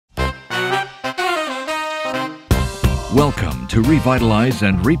Welcome to Revitalize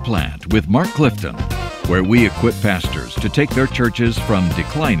and Replant with Mark Clifton, where we equip pastors to take their churches from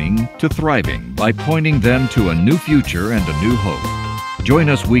declining to thriving by pointing them to a new future and a new hope. Join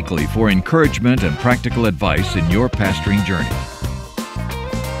us weekly for encouragement and practical advice in your pastoring journey.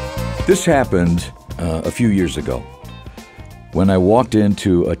 This happened a few years ago when I walked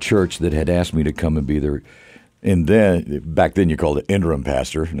into a church that had asked me to come and be their, back then you called it interim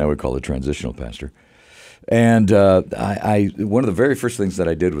pastor, now we call it transitional pastor. And one of the very first things that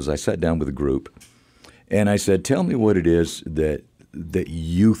I did was I sat down with a group and I said, tell me what it is that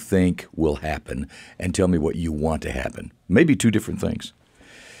you think will happen and tell me what you want to happen. Maybe two different things.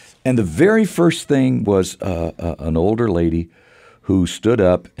 And the very first thing was an older lady who stood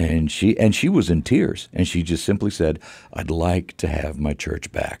up and she was in tears and she just simply said, I'd like to have my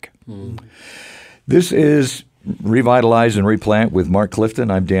church back. This is Revitalize and Replant with Mark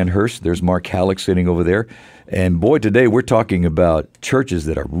Clifton. I'm Dan Hurst. There's Mark Hallock sitting over there. And boy, today we're talking about churches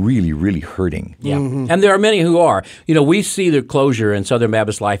that are really, really hurting. Yeah, and there are many who are. You know, we see the closure in Southern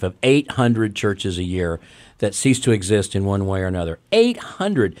Baptist life of 800 churches a year that cease to exist in one way or another.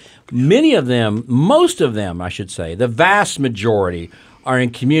 800. Many of them, most of them, I should say, the vast majority are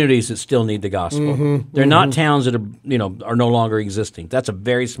in communities that still need the gospel. They're not towns that are no longer existing. That's a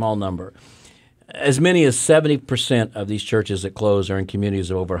very small number. As many as 70% of these churches that close are in communities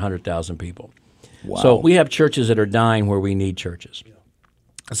of over 100,000 people. Wow. So we have churches that are dying where we need churches.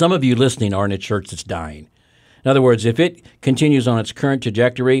 Some of you listening are in a church that's dying. In other words, if it continues on its current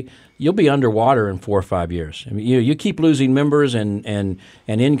trajectory, you'll be underwater in 4 or 5 years. I mean, you keep losing members and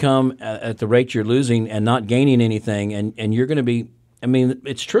income at the rate you're losing and not gaining anything, and you're going to be, I mean,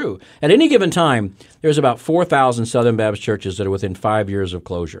 it's true. At any given time, there's about 4,000 Southern Baptist churches that are within 5 years of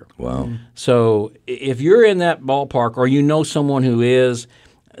closure. Wow. So if you're in that ballpark or you know someone who is,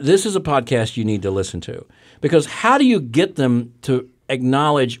 this is a podcast you need to listen to. Because how do you get them to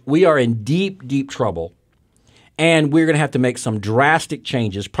acknowledge we are in deep, deep trouble and we're going to have to make some drastic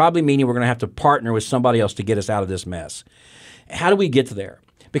changes, probably meaning we're going to have to partner with somebody else to get us out of this mess? How do we get to there?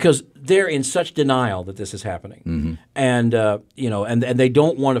 Because they're in such denial that this is happening, and they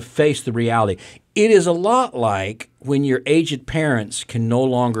don't want to face the reality. It is a lot like when your aged parents can no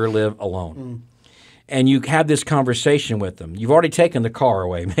longer live alone, and you have this conversation with them. You've already taken the car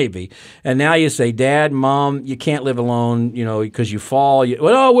away, maybe, and now you say, "Dad, Mom, you can't live alone, because you fall.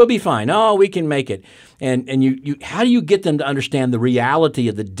 We'll be fine. Oh, we can make it." And you, how do you get them to understand the reality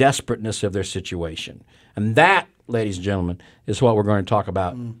of the desperateness of their situation? And that, ladies and gentlemen, is what we're going to talk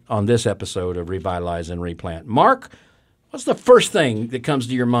about on this episode of Revitalize and Replant. Mark, what's the first thing that comes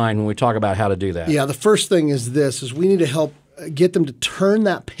to your mind when we talk about how to do that? Yeah, the first thing is we need to help get them to turn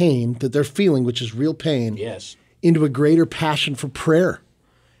that pain that they're feeling, which is real pain, Yes. into a greater passion for prayer.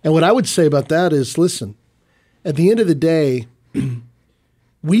 And what I would say about that is, listen, at the end of the day,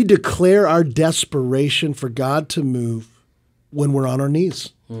 we declare our desperation for God to move when we're on our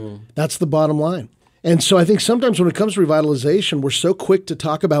knees. That's the bottom line. And so I think sometimes when it comes to revitalization, we're so quick to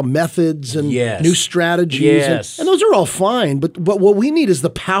talk about methods and new strategies. And those are all fine. But what we need is the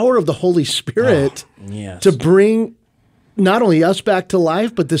power of the Holy Spirit to bring not only us back to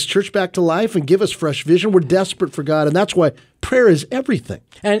life, but this church back to life and give us fresh vision. We're desperate for God. And that's why prayer is everything.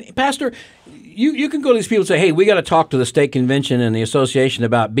 And Pastor, you can go to these people and say, hey, we got to talk to the state convention and the association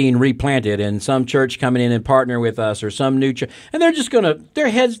about being replanted and some church coming in and partner with us or some new church. And they're just going to, their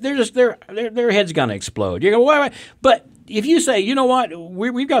head's going to explode. You go, why? But if you say, you know what,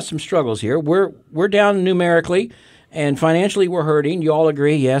 we've got some struggles here. We're down numerically and financially we're hurting. You all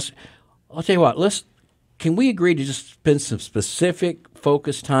agree? Yes. I'll tell you what, can we agree to just spend some specific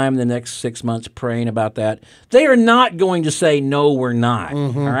focused time in the next 6 months praying about that? They are not going to say, no, we're not, all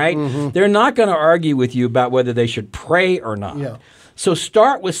right? They're not going to argue with you about whether they should pray or not. Yeah. So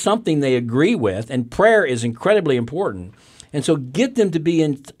start with something they agree with, and prayer is incredibly important. And so get them to be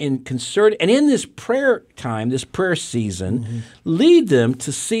in concert, and in this prayer time, this prayer season, lead them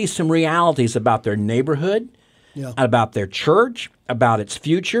to see some realities about their neighborhood, about their church, about its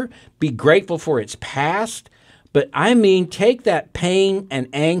future, be grateful for its past. But I mean, take that pain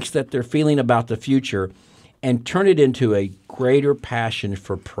and angst that they're feeling about the future and turn it into a greater passion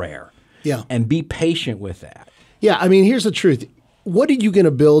for prayer. Yeah. And be patient with that. Yeah, I mean, here's the truth. What are you going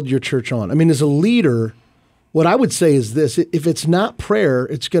to build your church on? I mean, as a leader, what I would say is this. If it's not prayer,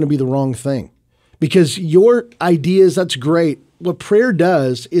 it's going to be the wrong thing. Because your ideas, that's great. What prayer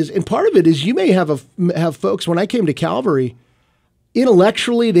does is, and part of it is you may have folks, when I came to Calvary,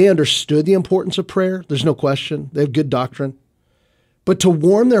 intellectually, they understood the importance of prayer. There's no question. They have good doctrine. But to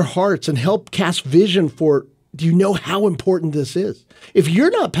warm their hearts and help cast vision for, do you know how important this is? If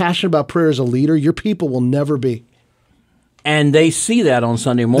you're not passionate about prayer as a leader, your people will never be. And they see that on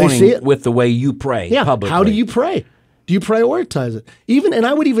Sunday see morning it. with the way you pray publicly. How do you pray? Do you prioritize it? And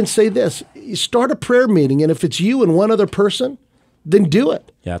I would even say this, you start a prayer meeting, and if it's you and one other person, then do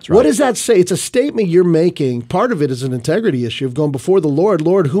it. Yeah, that's right. What does that say? It's a statement you're making. Part of it is an integrity issue of going before the Lord.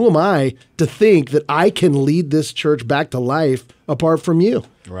 Lord, who am I to think that I can lead this church back to life apart from you?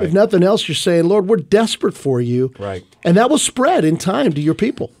 Right. If nothing else, you're saying, Lord, we're desperate for you. Right. And that will spread in time to your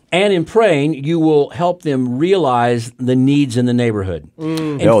people. And in praying, you will help them realize the needs in the neighborhood.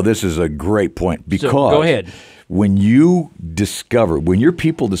 No, this is a great point because go ahead. When your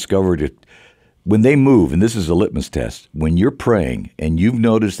people discover it, when they move, and this is a litmus test, when you're praying and you've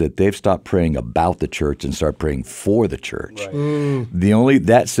noticed that they've stopped praying about the church and start praying for the church,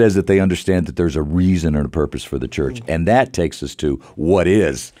 that says that they understand that there's a reason and a purpose for the church, and that takes us to what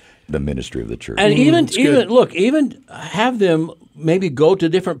is the ministry of the church. And even have them maybe go to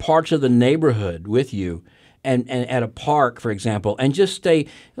different parts of the neighborhood with you. And at a park, for example, and just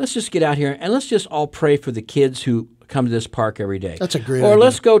let's just get out here and let's just all pray for the kids who come to this park every day. That's a great Or idea.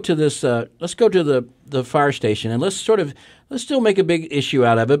 let's go to this, let's go to the fire station and let's still make a big issue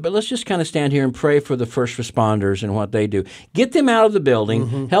out of it, but let's just kind of stand here and pray for the first responders and what they do. Get them out of the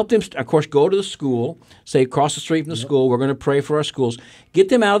building, help them, of course, go to the school, say across the street from the school, we're going to pray for our schools. Get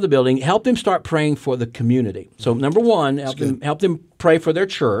them out of the building, help them start praying for the community. So number one, help them pray for their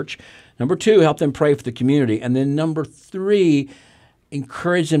church. Number two, help them pray for the community. And then number three,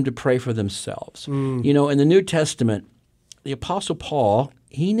 encourage them to pray for themselves. You know, in the New Testament, the Apostle Paul,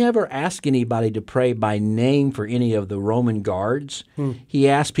 he never asked anybody to pray by name for any of the Roman guards. He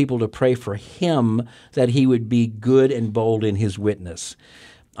asked people to pray for him that he would be good and bold in his witness.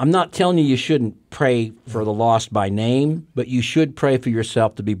 I'm not telling you shouldn't pray for the lost by name, but you should pray for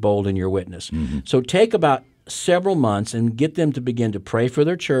yourself to be bold in your witness. So take about several months and get them to begin to pray for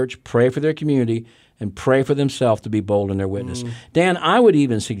their church, pray for their community, and pray for themselves to be bold in their witness. Dan, I would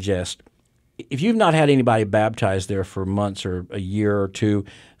even suggest, if you've not had anybody baptized there for months or a year or two,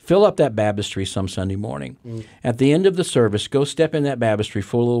 fill up that baptistry some Sunday morning. At the end of the service, go step in that baptistry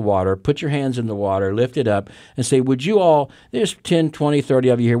full of water, put your hands in the water, lift it up, and say, would you all, there's 10, 20, 30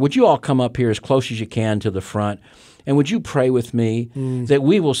 of you here, would you all come up here as close as you can to the front? And would you pray with me that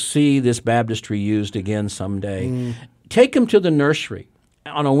we will see this baptistry used again someday? Take them to the nursery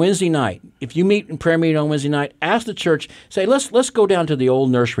on a Wednesday night. If you meet in prayer meeting on Wednesday night, ask the church, say, let's go down to the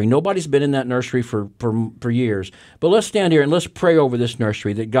old nursery. Nobody's been in that nursery for years. But let's stand here and let's pray over this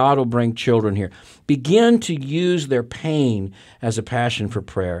nursery that God will bring children here. Begin to use their pain as a passion for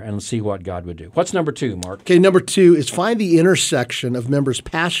prayer and see what God would do. What's number two, Mark? Okay, number two is find the intersection of members'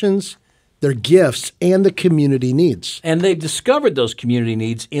 passions, their gifts, and the community needs. And they've discovered those community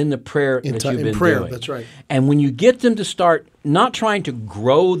needs in the prayer that you've been doing. That's right. And when you get them to start not trying to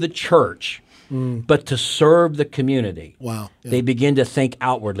grow the church, but to serve the community, they begin to think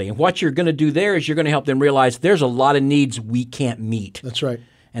outwardly. And what you're going to do there is you're going to help them realize there's a lot of needs we can't meet. That's right.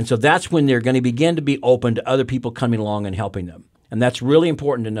 And so that's when they're going to begin to be open to other people coming along and helping them. And that's really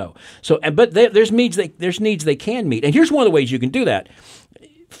important to know. So, but there's needs they can meet. And here's one of the ways you can do that.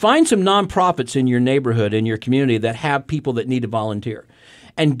 Find some nonprofits in your neighborhood, in your community that have people that need to volunteer,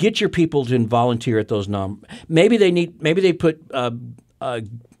 and get your people to volunteer at those Maybe they put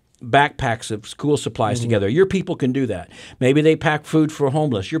backpacks of school supplies together. Your people can do that. Maybe they pack food for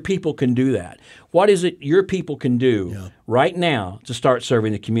homeless. Your people can do that. What is it your people can do right now to start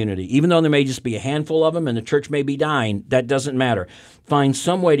serving the community? Even though there may just be a handful of them and the church may be dying, that doesn't matter. Find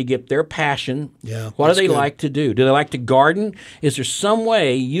some way to get their passion. What do they like to do? Do they like to garden? Is there some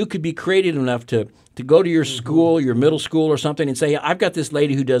way you could be creative enough to go to your school, your middle school or something, and say, I've got this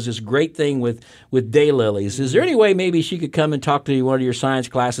lady who does this great thing with daylilies. Is there any way maybe she could come and talk to you one of your science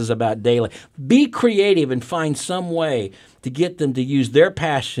classes about daylilies? Be creative and find some way to get them to use their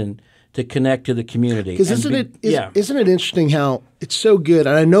passion to connect to the community. Because isn't it interesting how it's so good,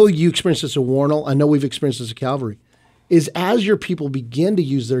 and I know you experienced this at Warnell, I know we've experienced this at Calvary, is as your people begin to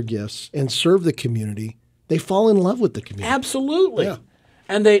use their gifts and serve the community, they fall in love with the community. Absolutely. Yeah.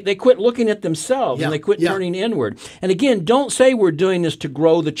 And they quit looking at themselves and they quit turning inward. And again, don't say we're doing this to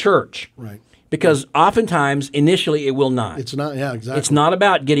grow the church. Right. Because oftentimes, initially, it will not. It's not, exactly. It's not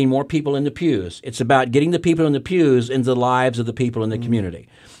about getting more people in the pews. It's about getting the people in the pews into the lives of the people in the community.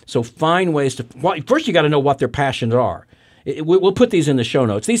 So find ways to, first you got to know what their passions are. We'll put these in the show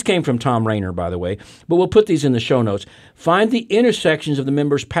notes. These came from Tom Rayner, by the way, but we'll put these in the show notes. Find the intersections of the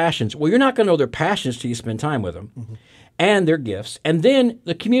members' passions. Well, you're not going to know their passions till you spend time with them. And their gifts, and then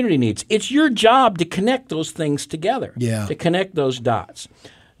the community needs. It's your job to connect those things together, to connect those dots.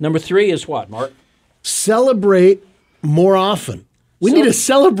 Number three is what, Mark? Celebrate more often. We need to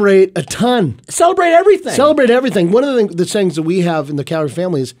celebrate a ton. Celebrate everything. Celebrate everything. One of the things that we have in the Calvary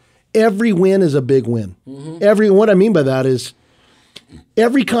family is every win is a big win. What I mean by that is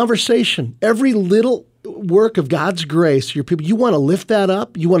every conversation, every little work of God's grace, your people, you want to lift that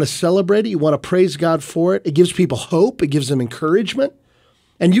up. You want to celebrate it. You want to praise God for it. It gives people hope. It gives them encouragement.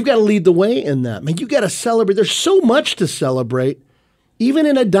 And you've got to lead the way in that. Man, you got to celebrate. There's so much to celebrate, even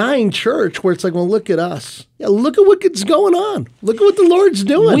in a dying church where it's like, well, look at us. Yeah, look at what's going on. Look at what the Lord's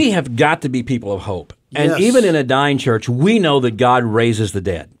doing. We have got to be people of hope. And Yes. even in a dying church, we know that God raises the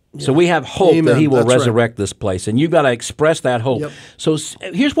dead. So we have hope Amen. that he will That's resurrect this place. And you've got to express that hope. Yep. So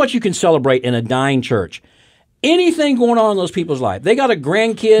here's what you can celebrate in a dying church. Anything going on in those people's life. They got a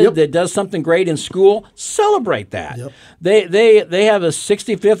grandkid that does something great in school, celebrate that. Yep. They have a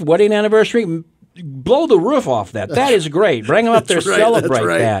 65th wedding anniversary, blow the roof off that. That is great. Bring them up there, That's right, celebrate that's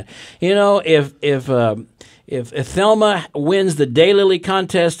right. that. You know, if Thelma wins the daylily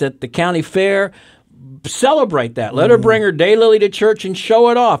contest at the county fair, celebrate that. Let her bring her daylily to church and show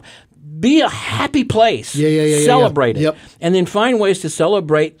it off. Be a happy place. Yeah. Celebrate it. Yep. And then find ways to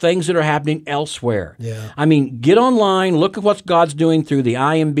celebrate things that are happening elsewhere. Yeah. I mean, get online, look at what God's doing through the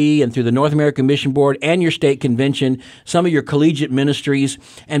IMB and through the North American Mission Board and your state convention, some of your collegiate ministries,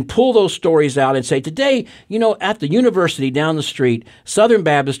 and pull those stories out and say, today, you know, at the university down the street, Southern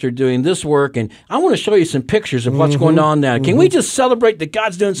Baptists are doing this work, and I want to show you some pictures of what's going on now. Can we just celebrate that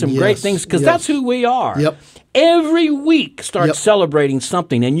God's doing some great Yes, things? Because yes. that's who we are. Yep. Every week, start Yep. celebrating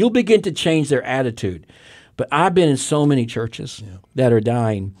something, and you'll begin to change their attitude. But I've been in so many churches that are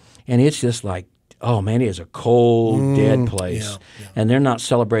dying, and it's just like, oh man, it is a cold, dead place, and they're not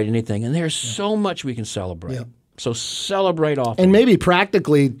celebrating anything. And there's so much we can celebrate. Yeah. So celebrate often. And maybe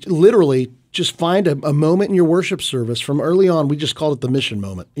practically, literally, just find a moment in your worship service from early on. We just called it the mission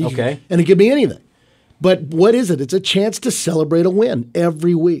moment. Okay. And it could be anything. But what is it? It's a chance to celebrate a win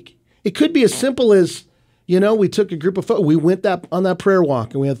every week. It could be as simple as, you know, we took a group of folks, we went on that prayer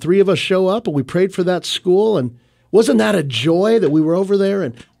walk, and we had 3 of us show up, and we prayed for that school. And wasn't that a joy that we were over there?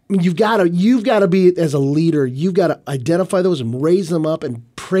 And I mean, you've got to be, as a leader, you've got to identify those and raise them up and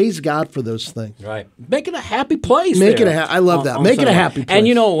praise God for those things. Right. Make it a happy place. Make it there. I love that. On Make it a Sunday. happy place. And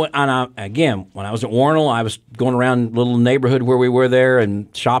you know, when I was at Warnell, I was going around the little neighborhood where we were there and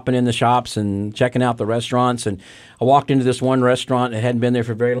shopping in the shops and checking out the restaurants. And I walked into this one restaurant that hadn't been there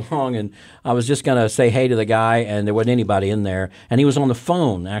for very long, and I was just going to say hey to the guy, and there wasn't anybody in there. And he was on the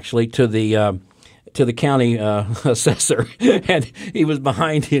phone, actually, to the county assessor, and he was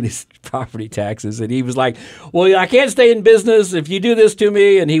behind in his property taxes, and he was like, "Well, I can't stay in business if you do this to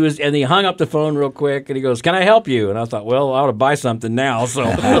me." And he hung up the phone real quick, and he goes, "Can I help you?" And I thought, well, I ought to buy something now, so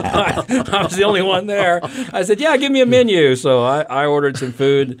I was the only one there. I said, "Yeah, give me a menu." So I ordered some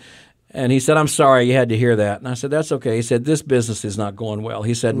food. And he said, "I'm sorry you had to hear that." And I said, "That's okay." He said, "This business is not going well."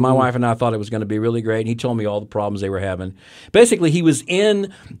 He said, "My wife and I thought it was going to be really great." And he told me all the problems they were having. Basically, he was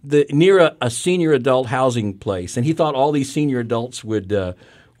near a senior adult housing place, and he thought all these senior adults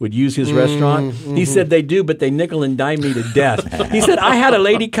would use his restaurant. He said they do, but they nickel and dime me to death. He said, "I had a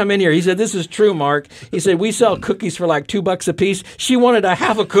lady come in here." He said, "This is true, Mark." He said, "We sell cookies for like $2 a piece. She wanted a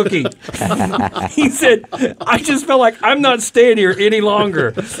half a cookie." He said, "I just felt like I'm not staying here any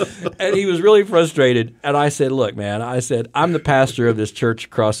longer." And he was really frustrated. And I said, "Look, man," I said, "I'm the pastor of this church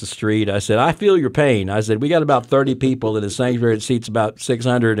across the street." I said, "I feel your pain." I said, "We got about 30 people in the sanctuary. It seats about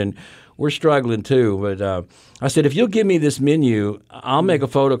 600, and we're struggling too." But I said, "If you'll give me this menu, I'll make a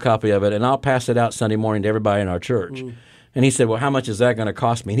photocopy of it, and I'll pass it out Sunday morning to everybody in our church." And he said, "Well, how much is that going to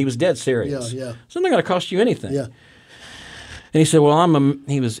cost me?" And he was dead serious. Yeah. "It's not going to cost you anything." Yeah. And he said, "Well, I'm a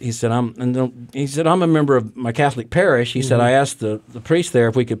member of my Catholic parish." He said, "I asked the priest there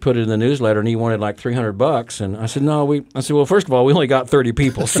if we could put it in the newsletter, and he wanted like $300." And I said, "No, I said, well, first of all, we only got 30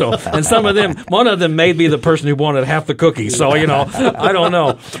 people, so and one of them may be the person who wanted half the cookies, so I don't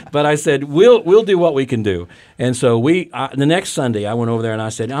know." But I said, "We'll do what we can do." And so the next Sunday, I went over there and I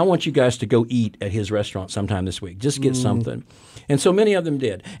said, "I want you guys to go eat at his restaurant sometime this week. Just get something." And so many of them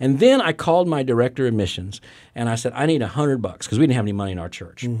did. And then I called my director of missions, and I said, "I need $100 because we didn't have any money in our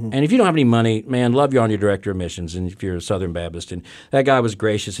church." And if you don't have any money, man, love you on your director of missions, and if you're a Southern Baptist. And that guy was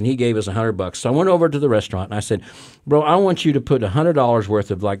gracious, and he gave us $100. So I went over to the restaurant, and I said, "Bro, I want you to put $100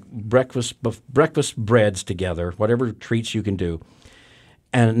 worth of like breakfast breads together, whatever treats you can do.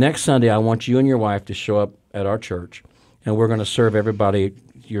 And next Sunday, I want you and your wife to show up at our church, and we're going to serve everybody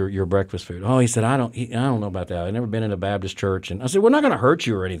your breakfast food." Oh, he said, I don't know about that. I've never been in a Baptist church. And I said, "We're not going to hurt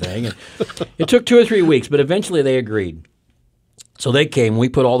you or anything." And it took 2 or 3 weeks, but eventually they agreed. So they came, we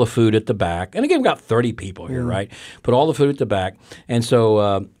put all the food at the back. And again, we got 30 people here, right? Put all the food at the back. And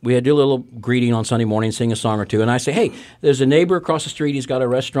so we had to do a little greeting on Sunday morning, sing a song or two. And I say, hey, there's a neighbor across the street. He's got a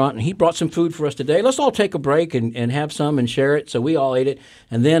restaurant, and he brought some food for us today. Let's all take a break and have some and share it. So we all ate it.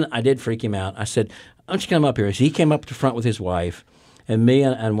 And then I did freak him out. I said, why don't you come up here? So he came up to the front with his wife. And me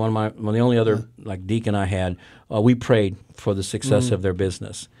and the only other like deacon I had, we prayed for the success of their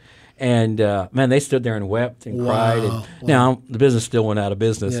business. And man, they stood there and wept and cried. And now the business still went out of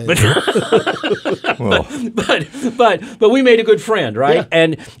business, but we made a good friend, right?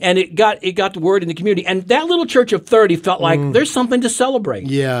 Yeah. And it got the word in the community. And that little church of 30 felt like there's something to celebrate.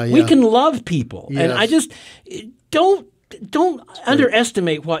 Yeah. We can love people, and I just don't That's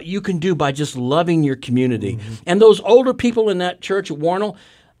underestimate what you can do by just loving your community. And those older people in that church at Warnell,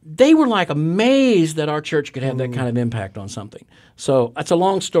 they were like amazed that our church could have that kind of impact on something. So that's a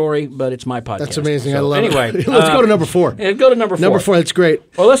long story, but it's my podcast. That's amazing. So, I love it. Let's go to number 4. Yeah, go to number 4. Number 4, that's great.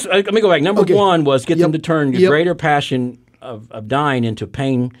 Well, let me go back. Number 1 was get them to turn your Yep. greater passion of dying into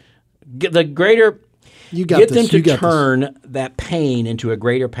pain. Get them this. to turn that pain into a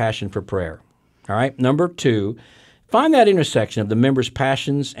greater passion for prayer. All right. Number 2, find that intersection of the members'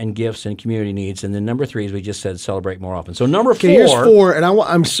 passions and gifts and community needs. And then number 3, as we just said, celebrate more often. So number 4. Okay, here's 4, and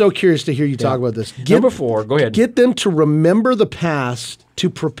I'm so curious to hear you talk about this. Number 4, go ahead. Get them to remember the past to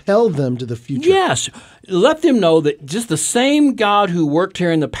propel them to the future. Yes. Let them know that just the same God who worked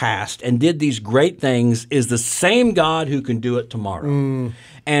here in the past and did these great things is the same God who can do it tomorrow.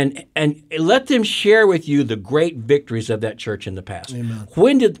 And let them share with you the great victories of that church in the past. Amen.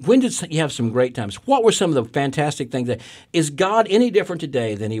 When did you have some great times? What were some of the fantastic things? Is God any different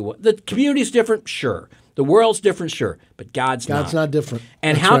today than he was? The community's different, sure. The world's different, sure, but God's not. God's not different.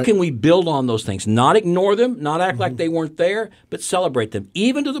 And That's how right. can we build on those things? Not ignore them, not act like they weren't there, but celebrate them,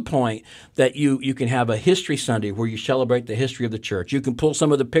 even to the point that you can have a History Sunday where you celebrate the history of the church. You can pull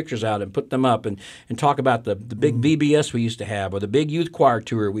some of the pictures out and put them up and talk about the big VBS we used to have, or the big youth choir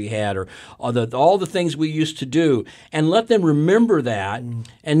tour we had, or all the things we used to do, and let them remember that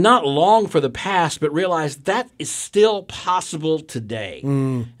and not long for the past, but realize that is still possible today.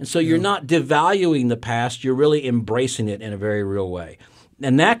 And so you're not devaluing the past. You're really embracing it in a very real way.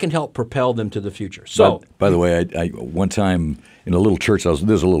 And that can help propel them to the future. So, by the way, I one time in a little church, there's a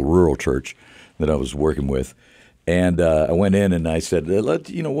little rural church that I was working with, and I went in and I said,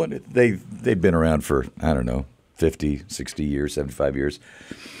 you know what, they'd been around for, I don't know, 50, 60 years, 75 years,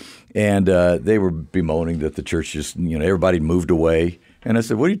 and they were bemoaning that the church just, everybody moved away. And I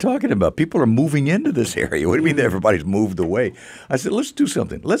said, what are you talking about? People are moving into this area. What do you mean that everybody's moved away? I said, let's do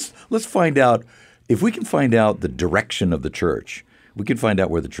something. Let's find out. If we can find out the direction of the church, we can find out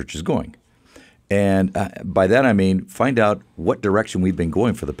where the church is going. And by that I mean find out what direction we've been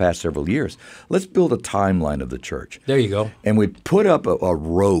going for the past several years. Let's build a timeline of the church. There you go. And we put up a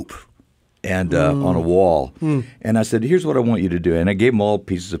rope and on a wall. And I said, here's what I want you to do. And I gave them all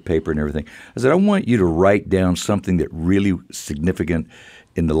pieces of paper and everything. I said, I want you to write down something that really significant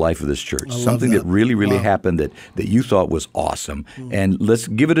in the life of this church, something that really happened that you thought was awesome. And let's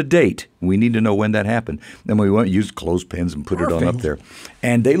give it a date. We need to know when that happened. Then we went and used clothespins and put it on up there.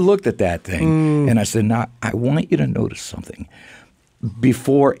 And they looked at that thing, and I said, now, I want you to notice something.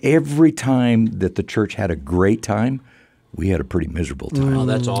 Before every time that the church had a great time, we had a pretty miserable time. Oh,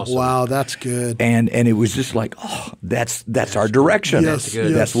 that's awesome. Wow, that's good. And it was just like, that's our direction. Yes,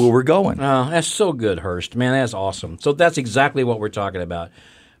 That's where we're going. Oh, that's so good, Hurst. Man, that's awesome. So that's exactly what we're talking about.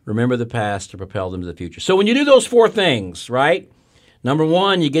 Remember the past to propel them to the future. So when you do those 4 things, right? Number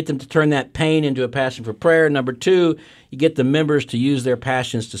 1, you get them to turn that pain into a passion for prayer. Number 2, you get the members to use their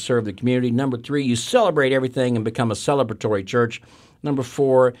passions to serve the community. Number 3, you celebrate everything and become a celebratory church. Number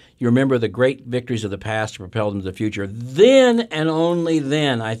 4, you remember the great victories of the past to propel them to the future. Then and only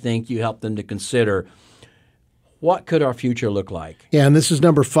then, I think, you help them to consider, what could our future look like? Yeah, and this is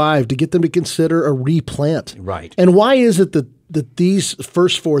number 5, to get them to consider a replant. Right. And why is it that these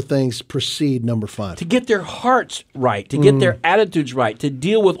first 4 things precede number 5? To get their hearts right, to get their attitudes right, to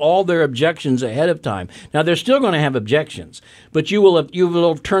deal with all their objections ahead of time. Now, they're still going to have objections, but you will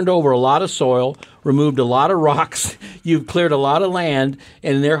have turned over a lot of soil, removed a lot of rocks, you've cleared a lot of land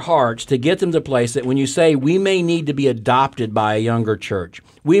in their hearts to get them to a place that when you say, we may need to be adopted by a younger church,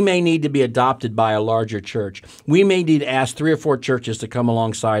 we may need to be adopted by a larger church, we may need to ask 3 or 4 churches to come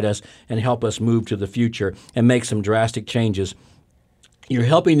alongside us and help us move to the future and make some drastic changes. You're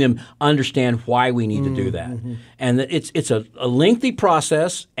helping them understand why we need to do that. And it's a lengthy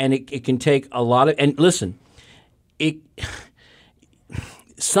process, and it can take a lot of – and listen,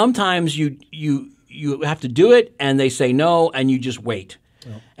 sometimes you have to do it, and they say no, and you just wait.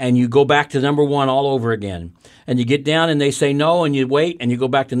 and you go back to number one all over again. And you get down and they say no, and you wait and you go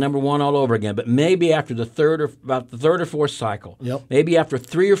back to number one all over again. But maybe after the third or fourth cycle, maybe after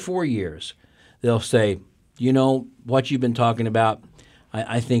 3 or 4 years, they'll say, you know, what you've been talking about,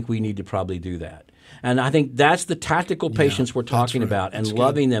 I think we need to probably do that. And I think that's the tactical patience we're talking about, and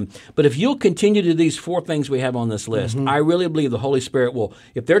loving them. But if you'll continue to do these 4 things we have on this list, I really believe the Holy Spirit will,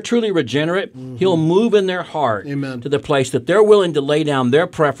 if they're truly regenerate, He'll move in their heart to the place that they're willing to lay down their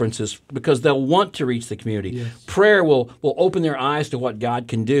preferences because they'll want to reach the community. Yes. Prayer will open their eyes to what God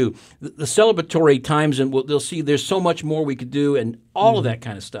can do. The celebratory times, and they'll see there's so much more we could do, and all of that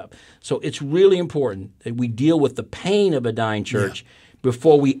kind of stuff. So it's really important that we deal with the pain of a dying church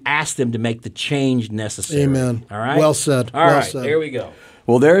before we ask them to make the change necessary. Amen. All right? Well said. All right, there we go.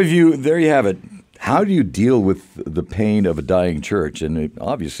 Well, there you have it. How do you deal with the pain of a dying church? And it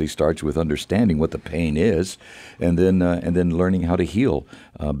obviously starts with understanding what the pain is, and then learning how to heal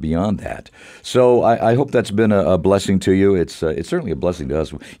beyond that. So I hope that's been a blessing to you. It's certainly a blessing to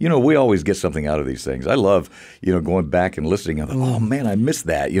us. You know, we always get something out of these things. I love, you know, going back and listening. I'm like, oh man, I missed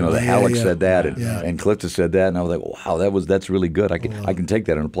that. You know, the Hallock said that, and Clifton said that, and I was like, wow, that's really good. I can take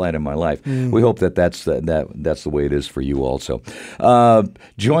that and apply it in my life. We hope that's the way it is for you also.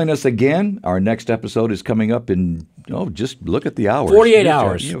 Join us again. Our next episode is coming up in, just look at the hours. 48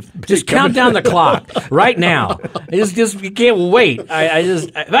 hours. Just count down the clock right now. It's just, you can't wait.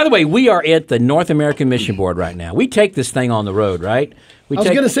 By the way, we are at the North American Mission Board right now. We take this thing on the road, right? I was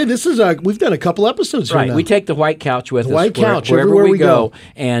going to say, we've done a couple episodes here now. We take the white couch with us White couch, wherever everywhere we go. go.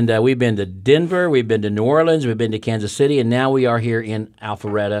 And we've been to Denver, we've been to New Orleans, we've been to Kansas City, and now we are here in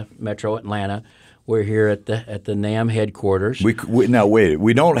Alpharetta, Metro Atlanta. We're here at the NAM headquarters. Now, wait.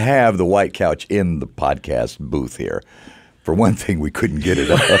 We don't have the white couch in the podcast booth here. For one thing, we couldn't get it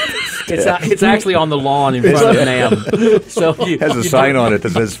up. It's actually on the lawn in front of NAM. So it has a sign on it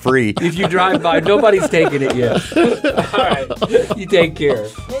that says free. If you drive by, nobody's taken it yet. All right. You take care.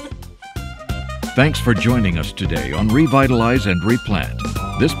 Thanks for joining us today on Revitalize and Replant.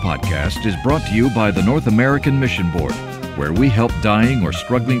 This podcast is brought to you by the North American Mission Board, where we help dying or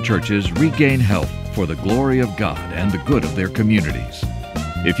struggling churches regain health for the glory of God and the good of their communities.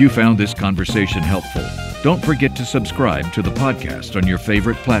 If you found this conversation helpful, don't forget to subscribe to the podcast on your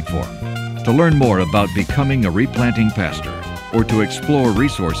favorite platform. To learn more about becoming a replanting pastor or to explore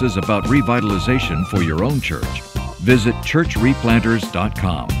resources about revitalization for your own church, visit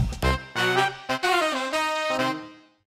churchreplanters.com.